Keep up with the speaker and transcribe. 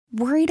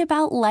Worried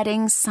about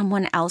letting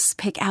someone else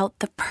pick out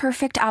the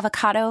perfect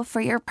avocado for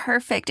your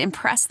perfect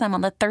impress them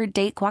on the third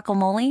date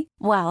guacamole?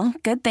 Well,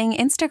 good thing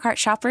Instacart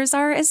shoppers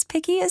are as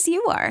picky as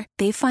you are.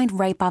 They find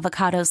ripe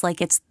avocados like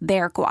it's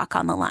their guac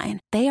on the line.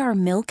 They are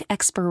milk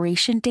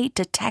expiration date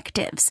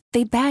detectives.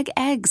 They bag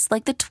eggs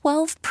like the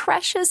 12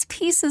 precious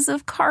pieces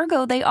of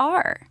cargo they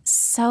are.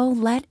 So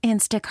let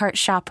Instacart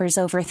shoppers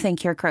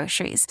overthink your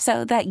groceries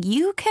so that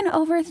you can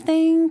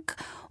overthink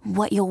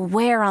what you'll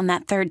wear on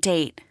that third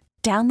date.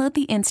 Download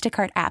the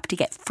Instacart app to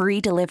get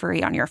free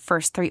delivery on your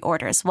first 3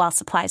 orders while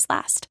supplies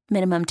last.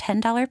 Minimum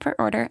 $10 per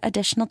order.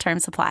 Additional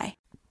terms apply.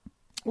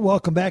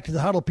 Welcome back to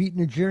the Huddle. Pete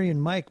Najarian,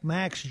 Mike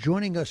Max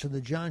joining us on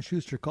the John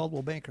Schuster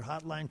Caldwell Banker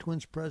Hotline.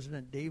 Twins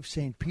president Dave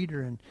St.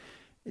 Peter. And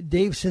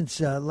Dave, since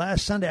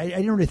last Sunday, I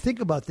didn't really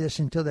think about this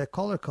until that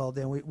caller called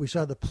in. We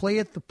saw the play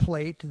at the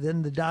plate,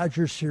 then the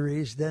Dodgers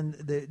series, then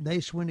the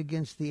nice win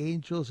against the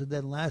Angels, and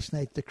then last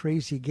night the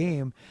crazy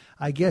game.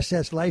 I guess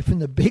that's life in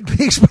the big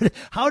leagues, but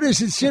how does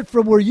it sit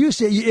from where you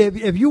sit?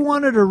 If you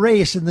wanted a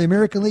race in the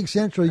American League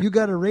Central, you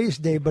got a race,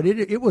 Dave, but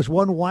it was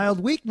one wild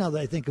week now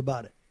that I think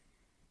about it.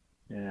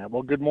 Yeah,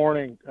 well, good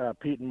morning,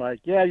 Pete and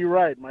Mike. Yeah, you're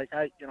right, Mike.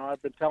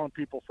 I've been telling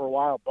people for a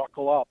while,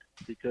 buckle up,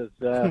 because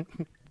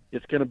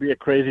it's going to be a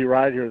crazy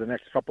ride here the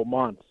next couple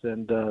months.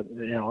 And,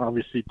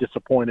 obviously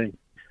disappointing.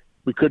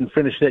 We couldn't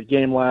finish that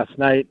game last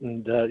night,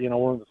 and,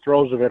 we're in the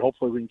throes of it.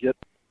 Hopefully we can get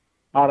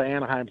out of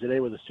Anaheim today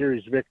with a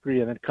series victory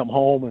and then come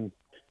home, and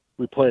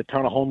we play a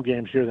ton of home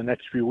games here the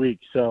next few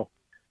weeks. So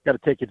got to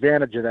take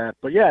advantage of that.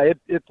 But, yeah,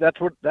 that's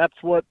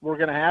what we're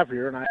going to have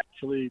here. And I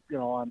actually,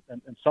 on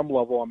some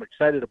level, I'm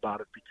excited about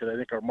it because I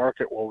think our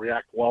market will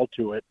react well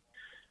to it.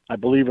 I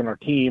believe in our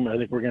team. I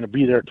think we're going to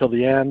be there till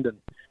the end, and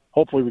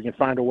hopefully we can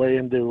find a way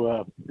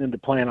into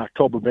playing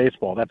October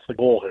baseball. That's the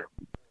goal here.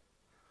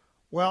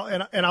 Well,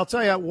 and I'll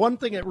tell you, one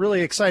thing that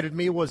really excited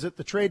me was at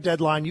the trade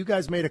deadline, you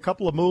guys made a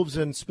couple of moves,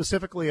 and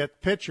specifically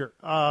at pitcher.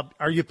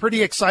 Are you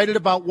pretty excited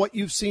about what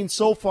you've seen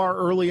so far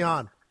early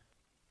on?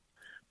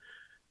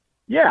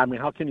 Yeah, I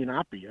mean, how can you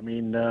not be? I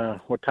mean,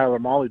 what Tyler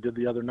Mahle did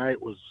the other night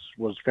was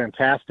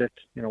fantastic.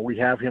 We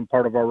have him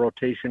part of our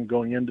rotation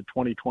going into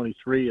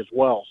 2023 as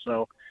well,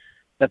 so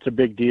that's a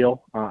big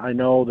deal. I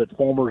know that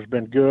Fulmer's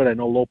been good. I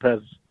know Lopez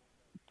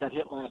got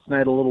hit last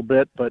night a little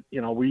bit, but,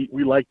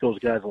 we like those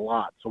guys a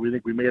lot. So we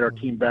think we made our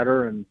team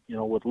better. And,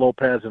 with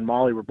Lopez and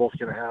Mahle, we're both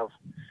going to have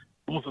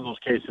both of those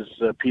cases,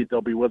 Pete,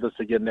 they'll be with us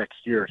again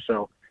next year.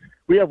 So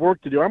we have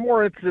work to do. I'm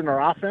more interested in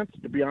our offense,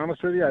 to be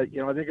honest with you. I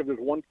think if there's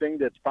one thing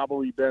that's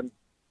probably been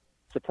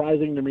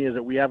surprising to me is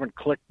that we haven't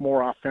clicked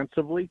more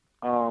offensively.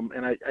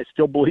 And I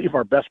still believe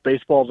our best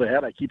baseball is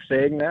ahead. I keep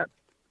saying that.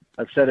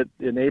 I've said it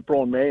in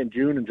April and May and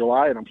June and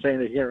July, and I'm saying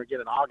it here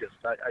again in August.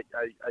 I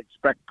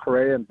expect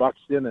Correa and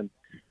Buxton and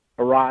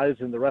Arise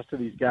and the rest of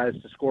these guys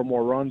to score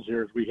more runs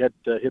here as we hit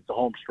the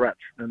home stretch.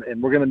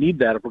 And we're going to need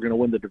that if we're going to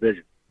win the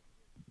division.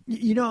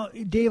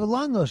 Dave,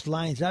 along those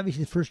lines,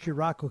 obviously the first year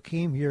Rocco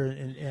came here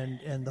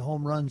and the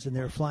home runs, and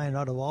they were flying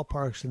out of all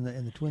parks, and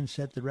the Twins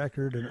set the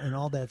record and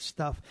all that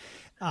stuff.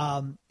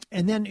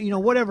 And then,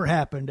 whatever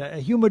happened, a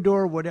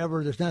humidor,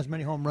 whatever, there's not as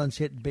many home runs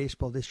hit in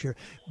baseball this year.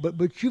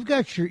 But you've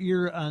got your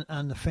ear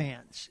on the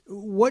fans.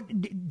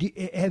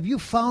 Have you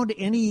found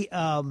any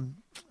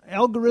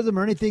algorithm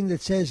or anything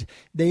that says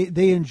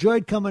they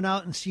enjoyed coming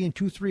out and seeing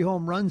 2-3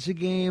 home runs a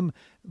game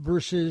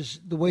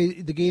versus the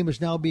way the game is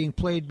now being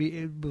played,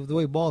 the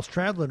way ball's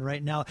traveling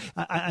right now?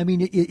 I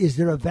mean, is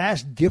there a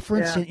vast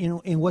difference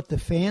in what the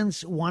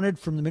fans wanted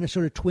from the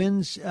Minnesota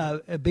Twins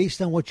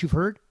based on what you've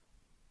heard?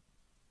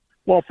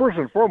 Well, first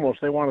and foremost,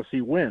 they want to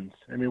see wins.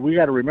 I mean, we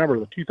got to remember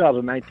the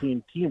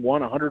 2019 team won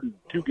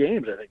 102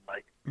 games, I think,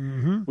 Mike.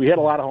 Mm-hmm. We had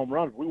a lot of home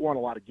runs. We won a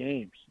lot of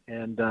games.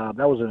 And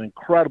that was an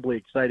incredibly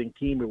exciting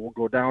team. It will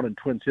go down in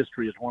Twins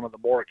history as one of the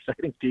more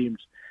exciting teams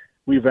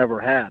we've ever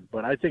had.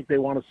 But I think they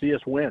want to see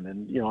us win.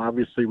 And,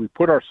 obviously we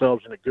put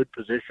ourselves in a good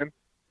position.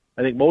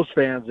 I think most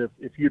fans,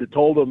 if you'd have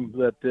told them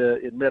that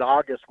in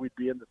mid-August we'd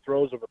be in the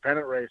throes of a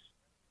pennant race,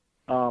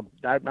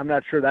 I'm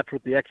not sure that's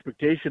what the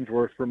expectations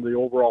were from the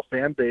overall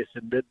fan base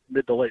in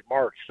mid to late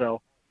March.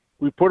 So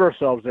we put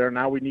ourselves there.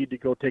 Now we need to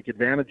go take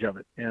advantage of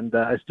it. And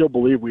I still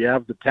believe we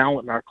have the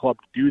talent in our club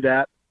to do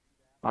that.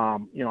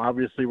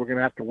 Obviously we're going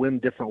to have to win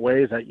different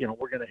ways.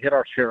 We're going to hit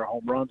our share of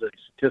home runs.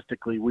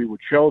 Statistically, we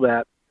would show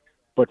that.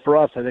 But for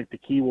us, I think the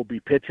key will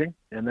be pitching.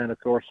 And then, of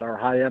course, our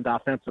high-end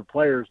offensive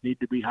players need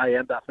to be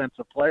high-end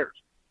offensive players.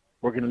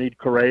 We're going to need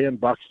Correa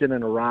and Buxton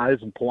and Arise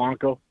and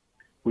Polanco.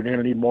 We're going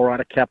to need more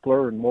out of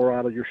Kepler and more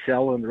out of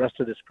Urshela and the rest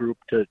of this group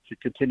to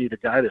continue to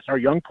guide us. Our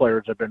young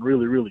players have been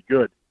really, really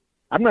good.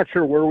 I'm not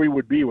sure where we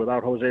would be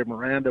without Jose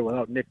Miranda,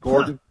 without Nick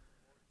Gordon.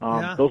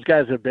 Those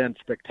guys have been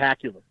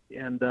spectacular.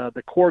 And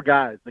the core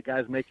guys, the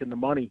guys making the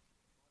money,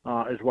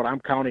 is what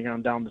I'm counting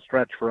on down the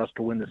stretch for us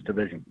to win this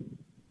division.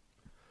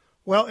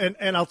 Well,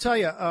 and I'll tell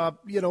you,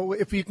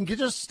 if you can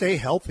just stay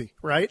healthy,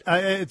 right?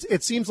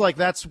 It seems like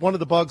that's one of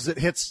the bugs that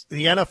hits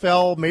the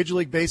NFL, Major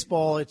League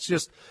Baseball. It's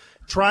just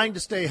trying to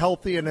stay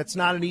healthy, and it's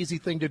not an easy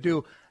thing to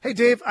do. Hey,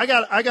 Dave, I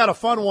got a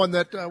fun one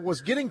that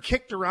was getting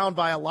kicked around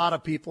by a lot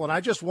of people, and I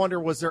just wonder,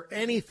 was there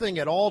anything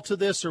at all to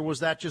this, or was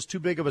that just too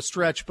big of a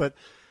stretch? But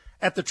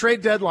at the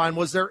trade deadline,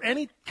 was there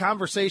any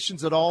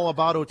conversations at all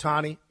about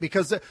Ohtani?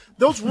 Because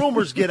those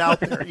rumors get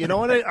out there, you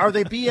know, and are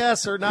they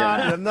BS or not?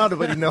 Yeah.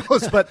 Nobody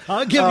knows. But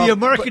I'll give you a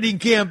marketing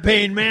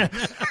campaign, man.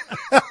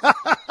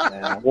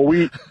 Yeah,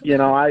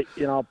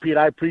 well, Pete,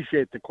 I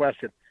appreciate the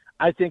question.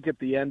 I think at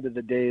the end of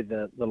the day,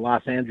 the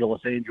Los Angeles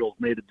Angels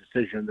made a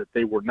decision that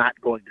they were not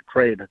going to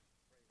trade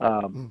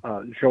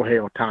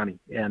Shohei Ohtani.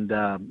 And,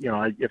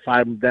 if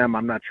I'm them,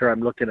 I'm not sure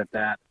I'm looking at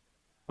that.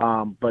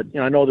 But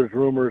I know there's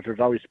rumors, there's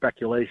always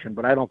speculation,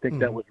 but I don't think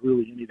that was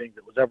really anything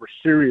that was ever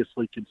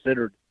seriously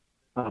considered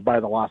by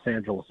the Los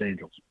Angeles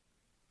Angels.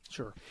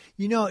 Sure.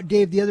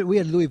 Dave, we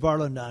had Louis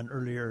Varland on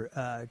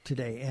earlier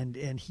today,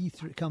 and he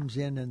comes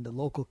in, and the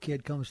local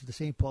kid comes to the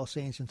St. Paul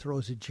Saints and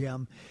throws a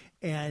gem.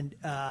 And,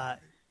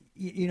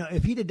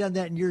 if he'd have done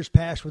that in years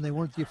past when they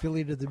weren't the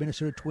affiliate of the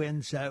Minnesota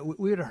Twins,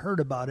 we would have heard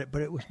about it,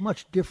 but it was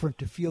much different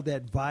to feel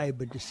that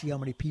vibe and to see how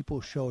many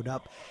people showed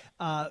up.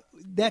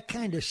 That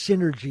kind of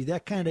synergy,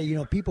 that kind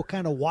of, people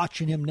kind of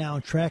watching him now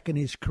and tracking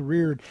his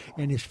career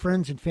and his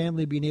friends and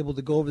family being able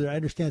to go over there. I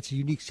understand it's a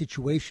unique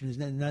situation.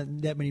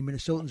 Not that many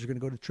Minnesotans are going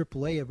to go to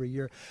AAA every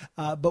year.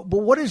 But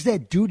what does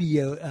that do to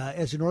you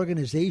as an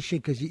organization?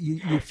 Because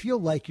you feel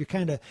like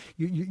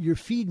you're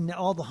feeding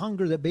all the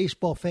hunger that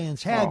baseball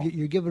fans have. Oh.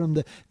 You're giving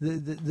them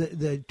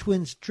the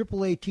Twins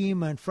AAA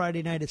team on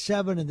Friday night at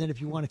 7, and then if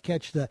you want to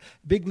catch the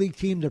big league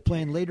team, they're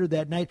playing later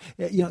that night.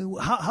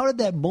 How did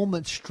that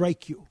moment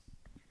strike you?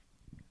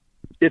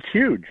 It's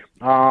huge.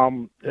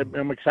 I'm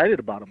excited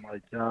about them.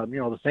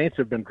 The Saints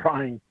have been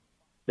trying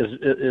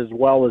as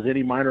well as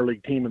any minor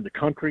league team in the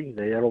country.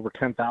 They had over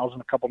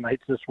 10,000 a couple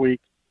nights this week.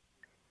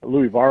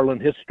 Louis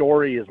Varland, his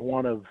story is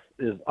one of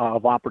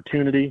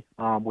opportunity,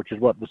 which is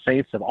what the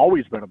Saints have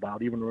always been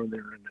about, even when they're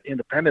an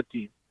independent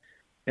team.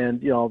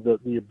 And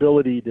the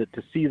ability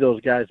to see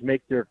those guys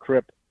make their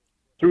trip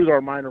through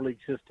our minor league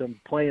system,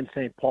 play in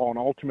St. Paul, and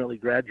ultimately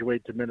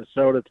graduate to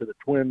Minnesota to the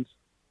Twins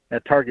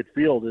at Target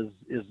Field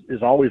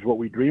is always what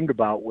we dreamed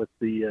about with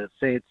the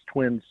Saints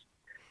Twins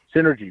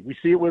synergy. We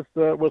see it with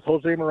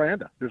Jose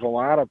Miranda. There's a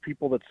lot of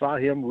people that saw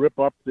him rip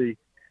up the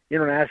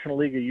International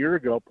League a year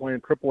ago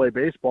playing AAA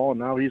baseball, and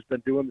now he's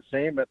been doing the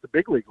same at the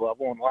big league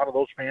level. And a lot of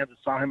those fans that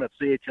saw him at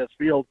CHS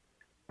Field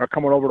are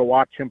coming over to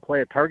watch him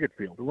play at Target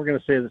Field. And we're going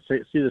to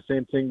see the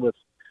same thing with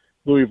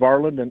Louis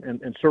Varland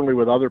and certainly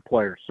with other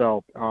players.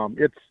 So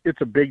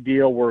it's a big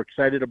deal. We're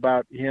excited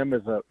about him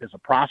as a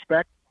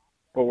prospect,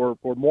 but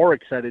we're more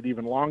excited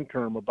even long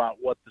term about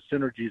what the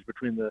synergies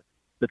between the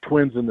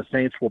Twins and the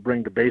Saints will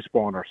bring to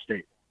baseball in our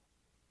state.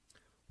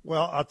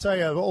 Well, I'll tell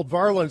you, old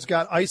Varland's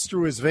got ice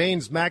through his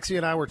veins. Maxie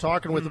and I were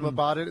talking with him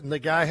about it, and the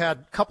guy had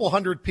a couple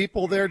hundred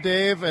people there,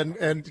 Dave,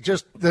 and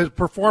just the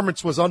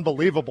performance was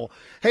unbelievable.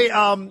 Hey,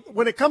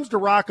 when it comes to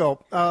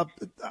Rocco,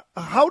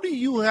 how do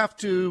you have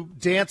to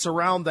dance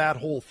around that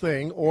whole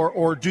thing,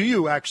 or do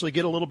you actually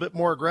get a little bit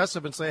more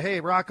aggressive and say,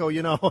 hey, Rocco,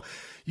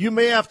 you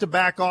may have to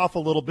back off a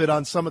little bit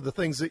on some of the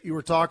things that you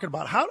were talking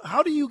about.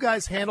 How do you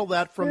guys handle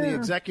that from the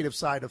executive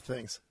side of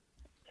things?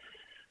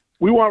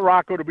 We want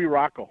Rocco to be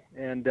Rocco,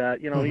 and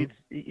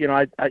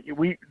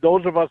we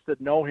those of us that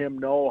know him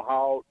know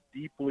how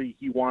deeply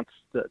he wants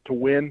to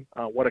win.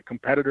 What a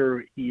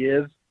competitor he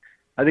is.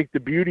 I think the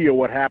beauty of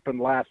what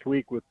happened last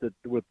week with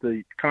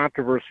the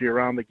controversy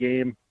around the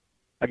game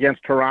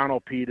against Toronto,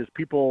 Pete, is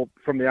people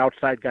from the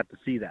outside got to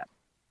see that,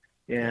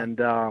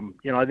 and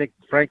I think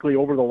frankly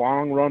over the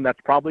long run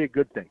that's probably a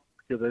good thing,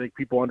 because I think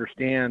people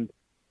understand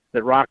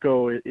that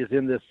Rocco is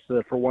in this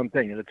for one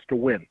thing, and it's to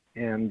win.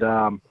 And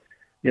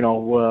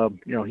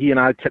he and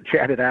I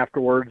chatted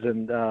afterwards,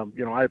 and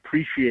I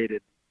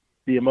appreciated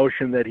the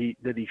emotion that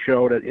he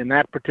showed in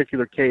that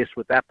particular case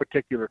with that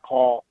particular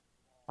call.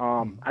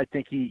 I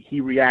think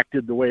he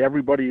reacted the way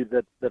everybody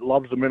that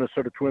loves the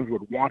Minnesota Twins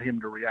would want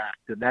him to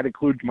react, and that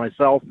includes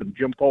myself and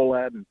Jim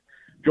Pohlad and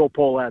Joe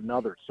Pohlad and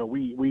others. So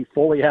we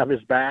fully have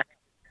his back.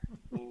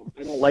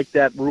 I don't like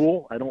that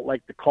rule. I don't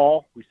like the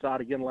call. We saw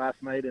it again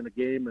last night in a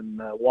game in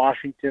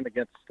Washington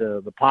against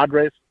the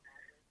Padres.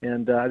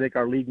 And I think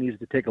our league needs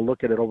to take a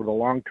look at it over the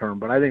long term.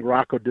 But I think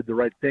Rocco did the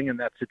right thing in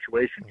that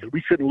situation, because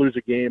we shouldn't lose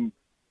a game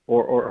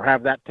or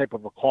have that type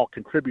of a call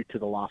contribute to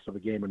the loss of a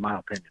game, in my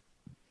opinion.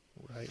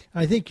 Right.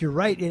 I think you're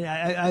right. And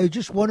I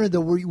just wondered,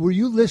 though, were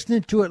you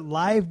listening to it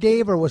live,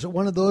 Dave, or was it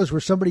one of those where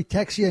somebody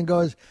texts you and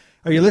goes,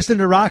 are you listening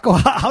to Rocco?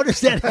 How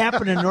does that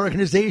happen in an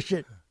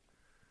organization?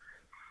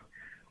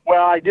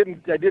 Well, I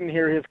didn't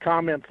hear his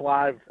comments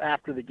live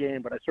after the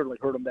game, but I certainly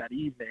heard him that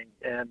evening.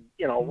 And,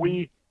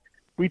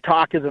 we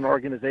talk as an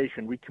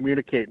organization. We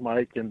communicate,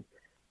 Mike, and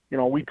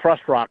we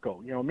trust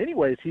Rocco. In many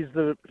ways, he's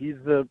the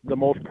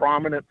most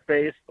prominent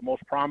face, the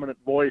most prominent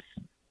voice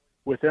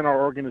within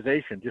our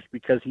organization, just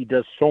because he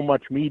does so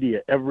much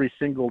media every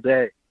single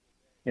day,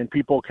 and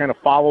people kind of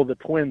follow the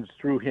Twins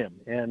through him.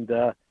 And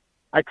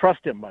I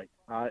trust him, Mike.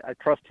 I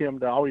trust him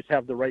to always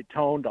have the right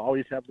tone, to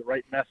always have the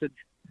right message.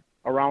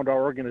 around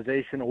our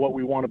organization and what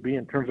we want to be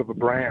in terms of a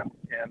brand.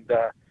 And,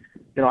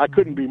 I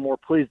couldn't be more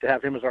pleased to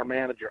have him as our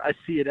manager. I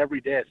see it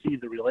every day. I see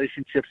the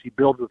relationships he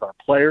builds with our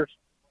players.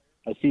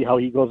 I see how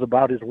he goes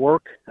about his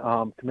work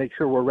to make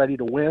sure we're ready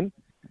to win,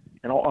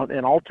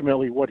 and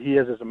ultimately what he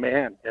is as a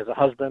man, as a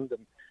husband,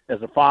 and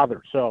as a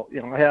father. So,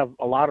 I have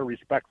a lot of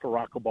respect for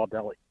Rocco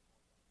Baldelli.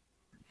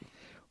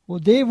 Well,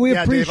 Dave, we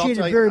appreciate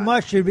it very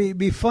much. It'd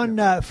be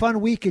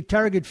fun week at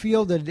Target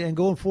Field and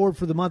going forward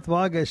for the month of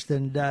August.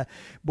 And,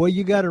 boy,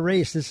 you got a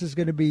race. This is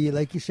going to be,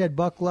 like you said,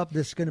 buckle up.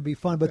 This is going to be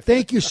fun. But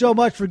thank you so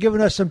much for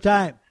giving us some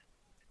time.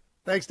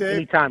 Thanks, Dave.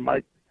 Anytime,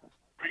 Mike.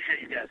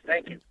 Appreciate you guys.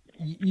 Thank you.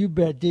 You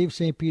bet. Dave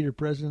St. Peter,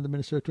 president of the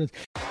Minnesota Twins.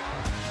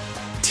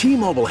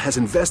 T-Mobile has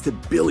invested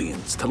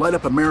billions to light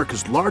up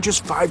America's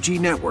largest 5G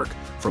network,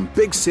 from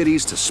big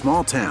cities to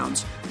small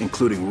towns,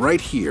 including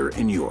right here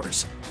in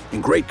yours.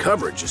 And great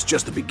coverage is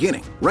just the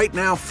beginning. Right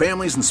now,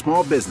 families and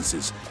small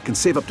businesses can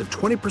save up to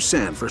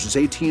 20% versus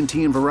AT&T and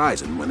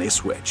Verizon when they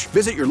switch.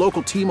 Visit your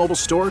local T-Mobile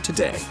store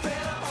today.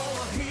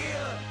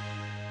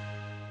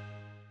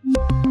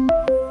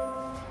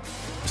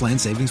 Plan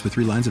savings with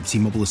 3 lines of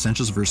T-Mobile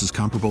Essentials versus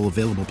comparable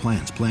available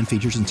plans. Plan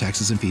features and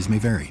taxes and fees may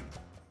vary.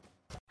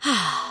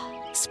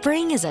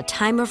 Spring is a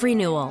time of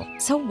renewal,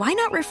 so why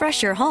not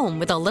refresh your home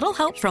with a little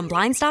help from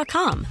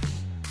Blinds.com?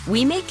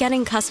 We make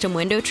getting custom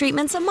window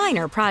treatments a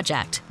minor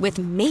project with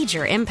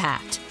major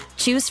impact.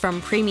 Choose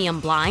from premium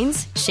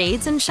blinds,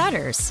 shades, and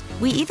shutters.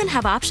 We even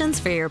have options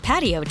for your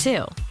patio,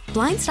 too.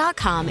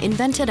 Blinds.com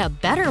invented a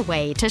better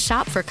way to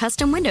shop for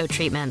custom window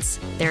treatments.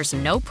 There's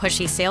no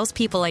pushy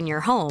salespeople in your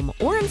home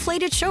or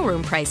inflated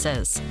showroom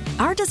prices.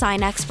 Our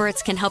design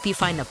experts can help you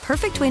find the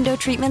perfect window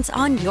treatments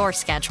on your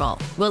schedule.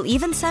 We'll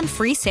even send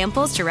free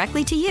samples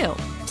directly to you.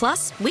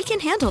 Plus, we can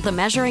handle the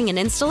measuring and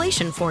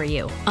installation for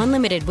you.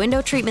 Unlimited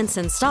window treatments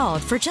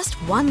installed for just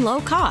one low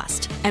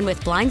cost. And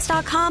with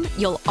Blinds.com,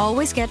 you'll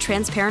always get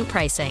transparent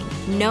pricing.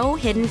 No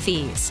hidden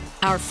fees.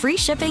 Our free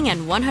shipping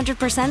and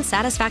 100%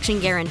 satisfaction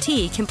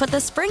guarantee can put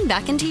the spring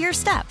back into your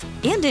step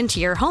and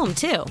into your home,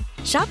 too.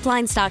 Shop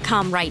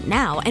Blinds.com right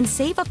now and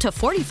save up to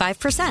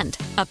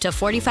 45%. Up to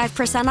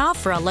 45% off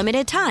for a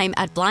limited time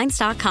at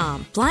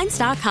Blinds.com.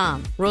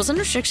 Blinds.com. Rules and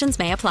restrictions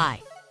may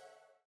apply.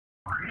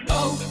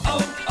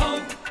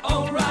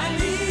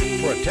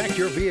 O'Reilly. Protect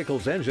your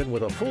vehicle's engine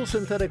with a full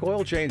synthetic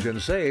oil change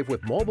and save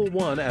with Mobile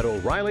One at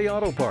O'Reilly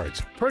Auto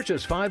Parts.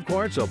 Purchase 5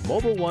 quarts of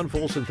Mobile One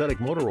full synthetic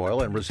motor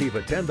oil and receive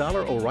a $10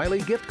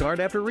 O'Reilly gift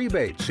card after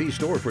rebate. See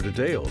store for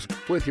details.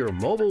 With your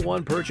Mobile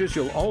One purchase,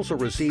 you'll also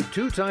receive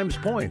 2 times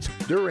points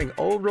during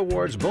O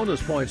Rewards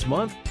Bonus Points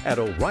Month at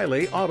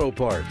O'Reilly Auto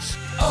Parts.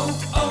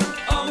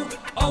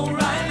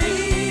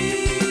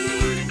 O'Reilly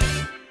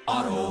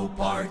Auto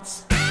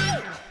Parts.